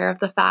also aware of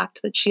the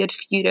fact that she had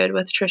feuded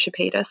with Trisha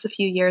Paytas a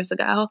few years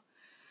ago.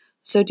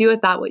 So do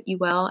with that what you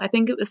will. I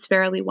think it was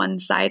fairly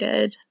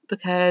one-sided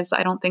because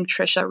I don't think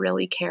Trisha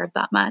really cared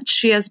that much.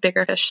 She has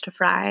bigger fish to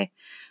fry.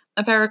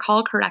 If I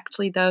recall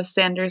correctly, though,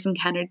 Sanders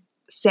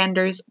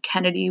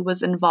Kennedy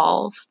was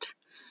involved.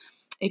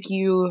 If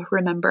you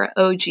remember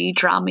OG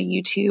drama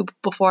YouTube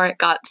before it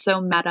got so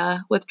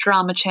meta with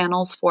drama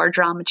channels for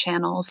drama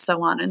channels,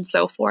 so on and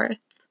so forth.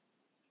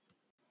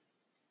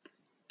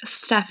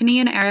 Stephanie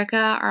and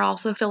Erica are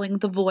also filling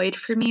the void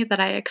for me that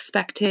I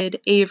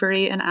expected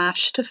Avery and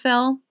Ash to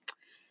fill.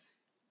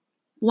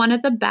 One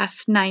of the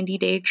best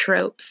 90-day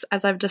tropes,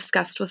 as I've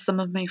discussed with some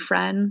of my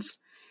friends,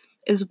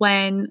 is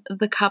when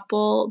the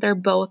couple, they're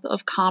both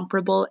of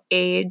comparable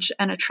age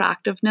and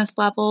attractiveness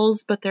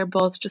levels, but they're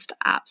both just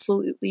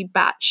absolutely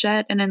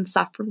batshit and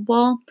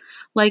insufferable.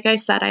 Like I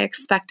said, I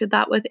expected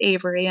that with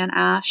Avery and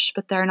Ash,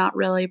 but they're not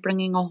really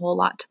bringing a whole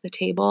lot to the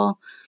table.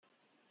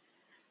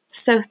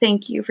 So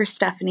thank you for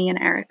Stephanie and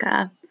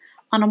Erica.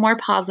 On a more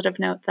positive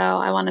note, though,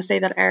 I want to say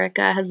that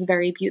Erica has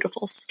very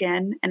beautiful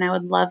skin, and I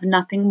would love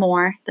nothing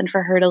more than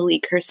for her to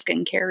leak her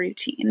skincare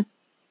routine.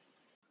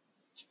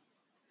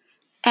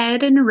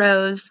 Ed and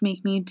Rose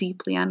make me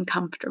deeply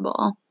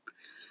uncomfortable.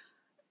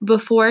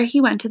 Before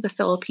he went to the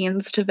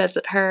Philippines to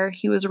visit her,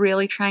 he was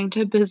really trying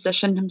to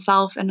position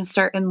himself in a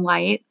certain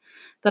light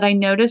that I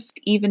noticed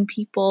even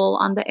people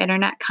on the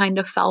internet kind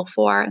of fell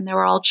for, and they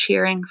were all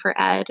cheering for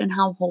Ed and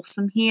how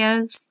wholesome he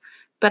is.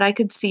 But I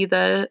could see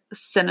the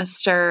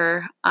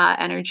sinister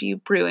energy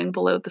brewing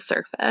below the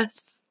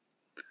surface.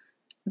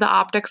 The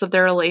optics of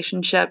their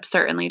relationship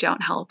certainly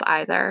don't help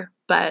either,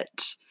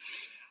 but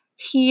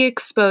he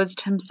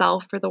exposed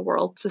himself for the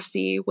world to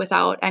see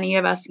without any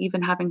of us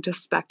even having to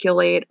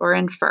speculate or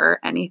infer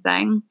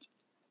anything.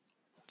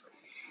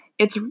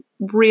 It's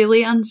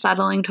really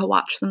unsettling to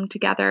watch them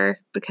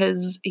together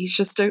because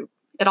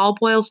it all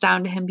boils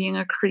down to him being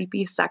a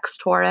creepy sex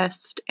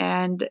tourist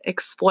and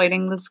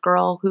exploiting this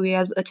girl who he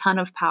has a ton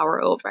of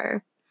power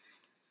over.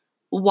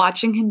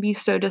 Watching him be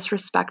so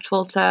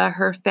disrespectful to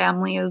her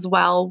family as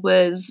well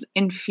was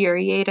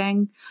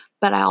infuriating,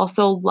 but I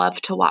also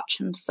love to watch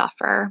him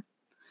suffer.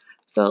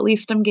 So at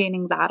least I'm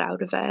gaining that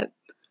out of it.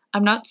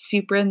 I'm not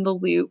super in the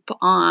loop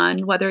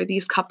on whether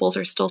these couples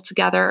are still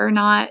together or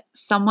not.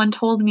 Someone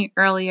told me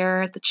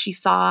earlier that she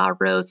saw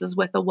Rose is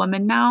with a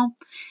woman now,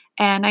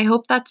 and I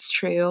hope that's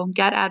true.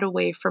 Get Ed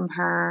away from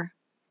her.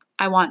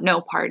 I want no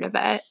part of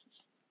it.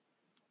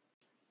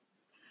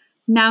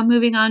 Now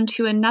moving on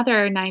to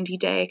another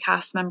 90-day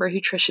cast member who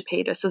Trisha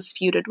Paytas has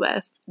feuded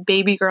with,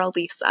 baby girl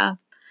Lisa.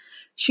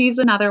 She's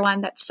another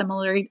one that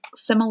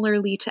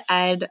similarly to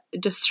Ed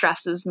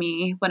distresses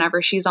me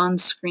whenever she's on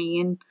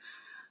screen.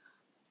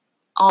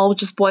 All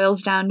just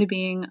boils down to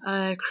being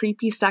a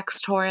creepy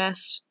sex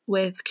tourist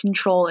with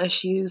control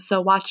issues. So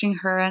watching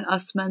her and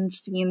Usman's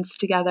scenes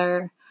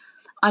together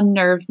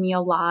unnerved me a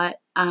lot.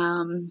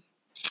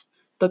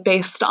 But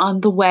based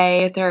on the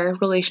way their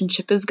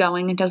relationship is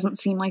going, it doesn't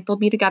seem like they'll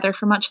be together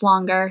for much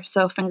longer.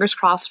 So fingers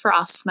crossed for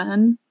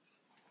Usman.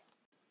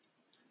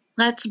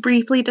 Let's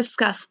briefly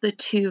discuss the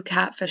two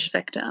catfish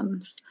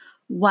victims.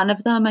 One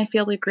of them I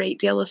feel a great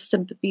deal of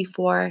sympathy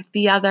for,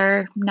 the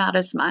other not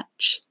as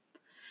much.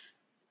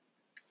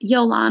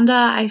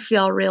 Yolanda, I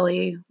feel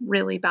really,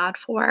 really bad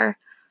for.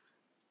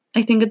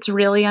 I think it's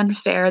really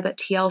unfair that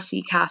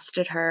TLC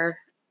casted her.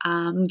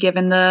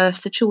 Given the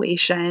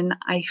situation,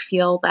 I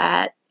feel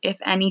that, if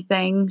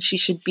anything, she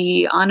should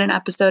be on an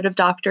episode of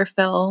Dr.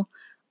 Phil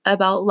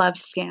about love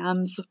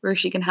scams where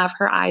she can have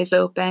her eyes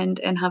opened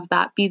and have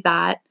that be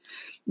that,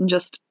 and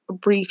just a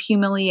brief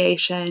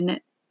humiliation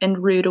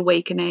and rude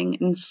awakening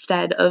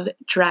instead of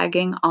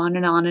dragging on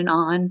and on and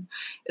on.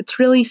 It's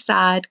really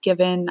sad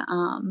given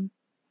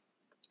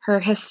her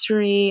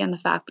history and the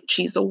fact that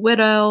she's a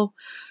widow.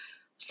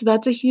 So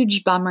that's a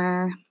huge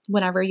bummer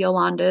whenever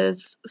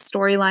Yolanda's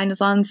storyline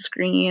is on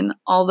screen,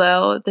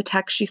 although the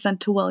text she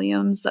sent to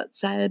Williams that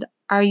said,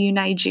 "Are you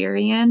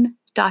Nigerian? ...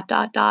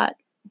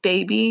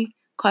 baby?"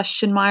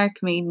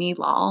 made me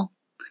lol.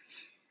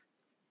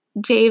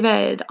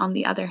 David, on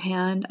the other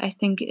hand, I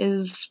think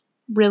is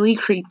really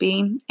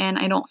creepy, and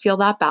I don't feel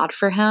that bad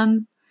for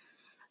him.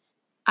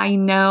 I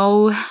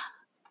know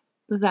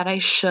that I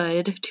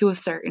should to a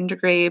certain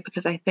degree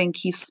because I think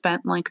he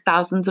spent like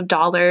thousands of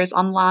dollars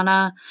on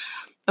Lana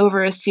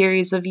over a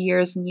series of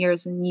years and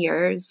years and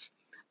years.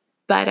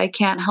 But I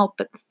can't help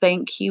but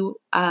think he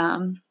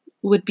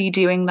would be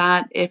doing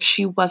that if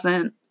she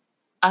wasn't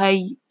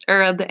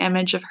or the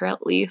image of her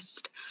at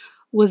least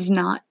was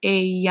not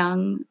a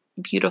young,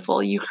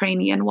 beautiful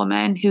Ukrainian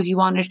woman who he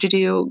wanted to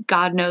do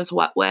God knows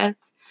what with.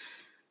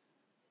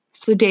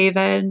 So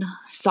David,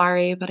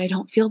 sorry, but I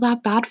don't feel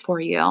that bad for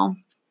you.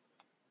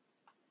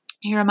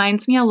 He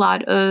reminds me a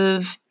lot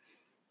of,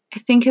 I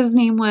think his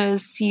name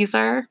was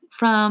Caesar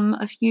from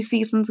a few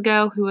seasons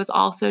ago, who was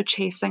also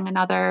chasing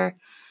another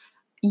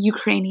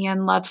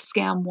Ukrainian love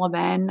scam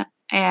woman.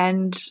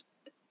 And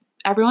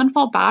everyone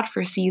felt bad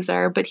for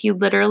Caesar, but he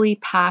literally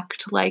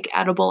packed like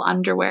edible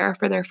underwear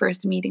for their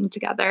first meeting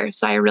together.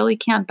 So I really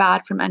can't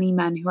bad from any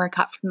men who are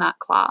cut from that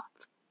cloth.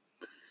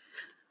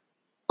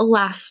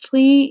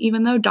 Lastly,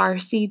 even though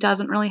Darcy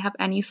doesn't really have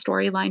any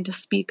storyline to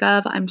speak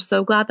of, I'm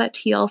so glad that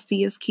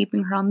TLC is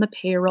keeping her on the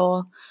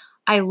payroll.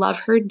 I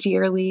love her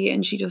dearly,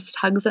 and she just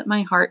tugs at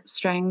my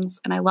heartstrings,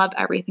 and I love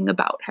everything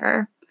about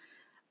her.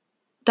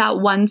 That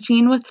one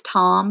scene with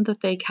Tom that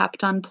they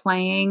kept on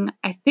playing,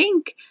 I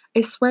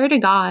swear to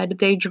God,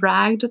 they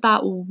dragged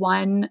that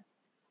one,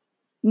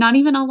 not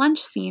even a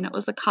lunch scene, it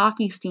was a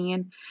coffee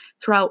scene,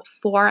 throughout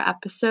 4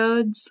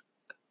 episodes.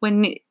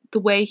 When the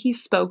way he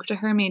spoke to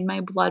her made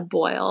my blood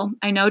boil.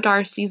 I know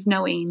Darcy's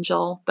no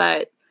angel,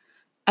 but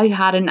I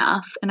had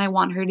enough, and I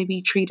want her to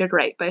be treated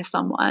right by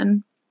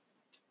someone.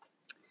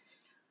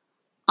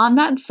 On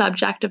that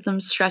subject of them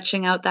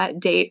stretching out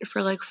that date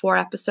for like 4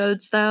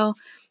 episodes, though,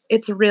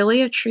 it's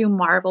really a true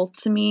marvel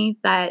to me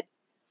that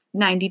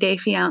 90 Day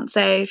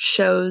Fiancé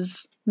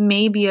shows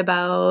maybe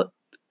about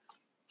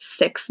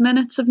 6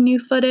 minutes of new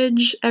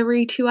footage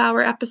every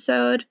 2-hour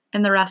episode,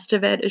 and the rest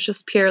of it is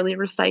just purely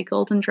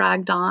recycled and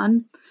dragged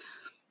on.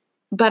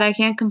 But I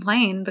can't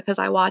complain because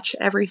I watch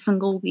every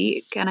single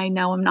week, and I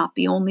know I'm not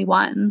the only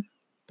one.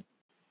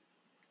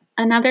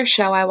 Another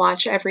show I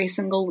watch every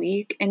single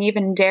week, and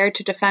even dared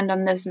to defend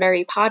on this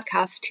very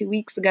podcast 2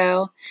 weeks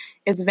ago,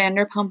 is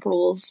Vanderpump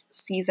Rules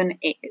Season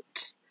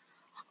 8.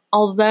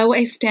 Although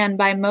I stand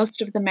by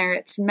most of the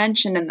merits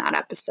mentioned in that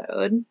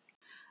episode,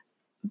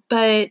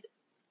 but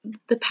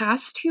the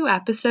past 2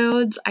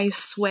 episodes, I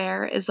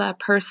swear, is a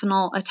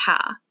personal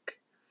attack.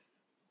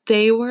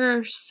 They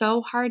were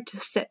so hard to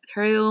sit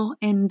through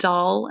and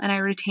dull, and I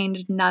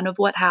retained none of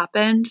what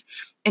happened,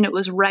 and it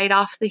was right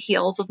off the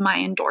heels of my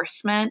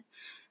endorsement.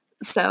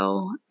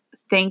 So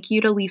thank you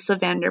to Lisa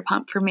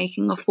Vanderpump for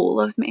making a fool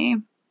of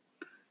me.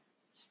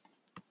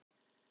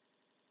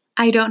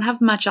 I don't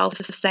have much else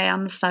to say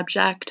on the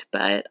subject,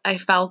 but I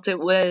felt it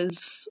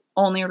was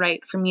only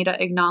right for me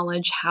to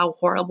acknowledge how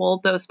horrible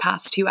those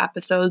past 2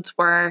 episodes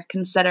were,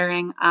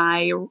 considering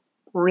I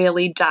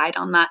really died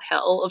on that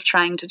hill of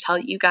trying to tell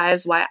you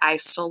guys why I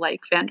still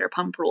like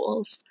Vanderpump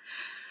Rules.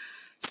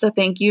 So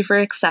thank you for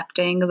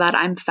accepting that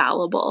I'm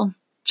fallible,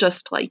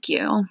 just like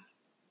you.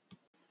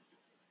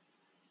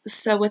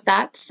 So with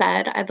that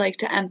said, I'd like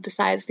to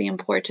emphasize the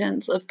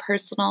importance of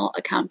personal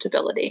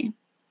accountability.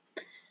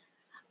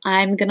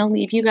 I'm going to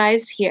leave you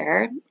guys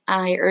here.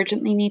 I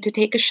urgently need to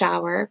take a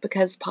shower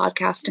because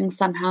podcasting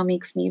somehow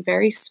makes me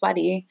very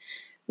sweaty,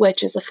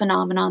 which is a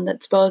phenomenon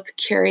that's both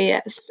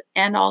curious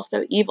and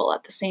also evil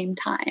at the same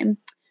time.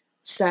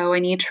 So I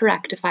need to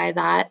rectify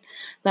that.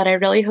 But I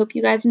really hope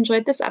you guys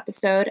enjoyed this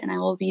episode, and I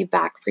will be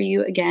back for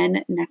you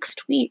again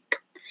next week.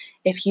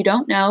 If you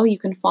don't know, you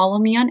can follow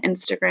me on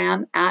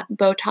Instagram at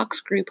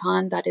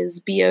BotoxGroupon. That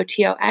is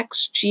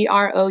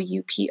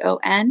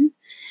BotoxGroupon.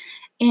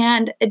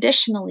 And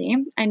additionally,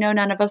 I know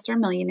none of us are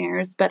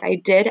millionaires, but I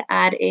did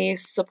add a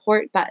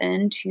support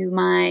button to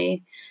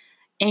my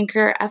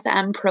Anchor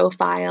FM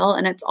profile,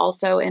 and it's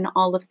also in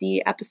all of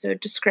the episode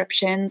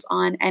descriptions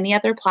on any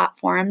other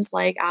platforms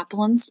like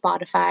Apple and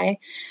Spotify.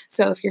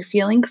 So if you're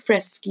feeling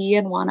frisky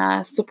and want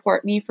to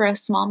support me for a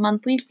small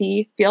monthly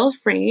fee, feel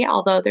free,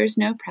 although there's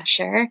no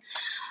pressure.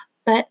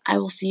 But I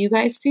will see you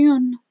guys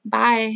soon. Bye.